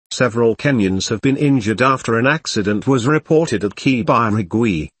Several Kenyans have been injured after an accident was reported at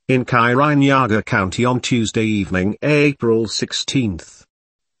Kibirigwi, in Kibirigwi County on Tuesday evening, April 16.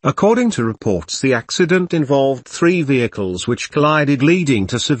 According to reports, the accident involved 3 vehicles which collided, leading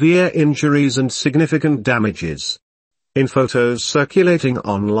to severe injuries and significant damages. In photos circulating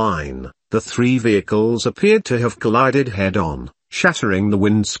online, the 3 vehicles appeared to have collided head-on, shattering the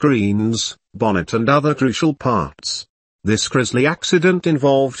windscreens, bonnet and other crucial parts. This grisly accident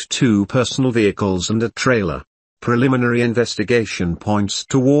involved 2 personal vehicles and a trailer. Preliminary investigation points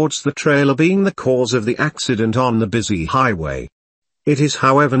towards the trailer being the cause of the accident on the busy highway. It is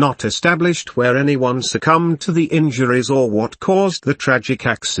however not established where anyone succumbed to the injuries or what caused the tragic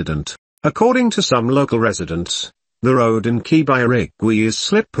accident. According to some local residents, the road in Kibirigwi is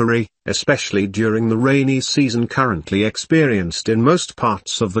slippery, especially during the rainy season currently experienced in most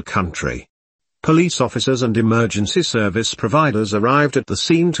parts of the country. Police officers and emergency service providers arrived at the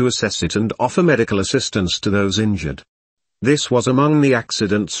scene to assess it and offer medical assistance to those injured. This was among the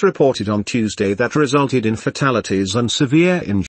accidents reported on Tuesday that resulted in fatalities and severe injuries.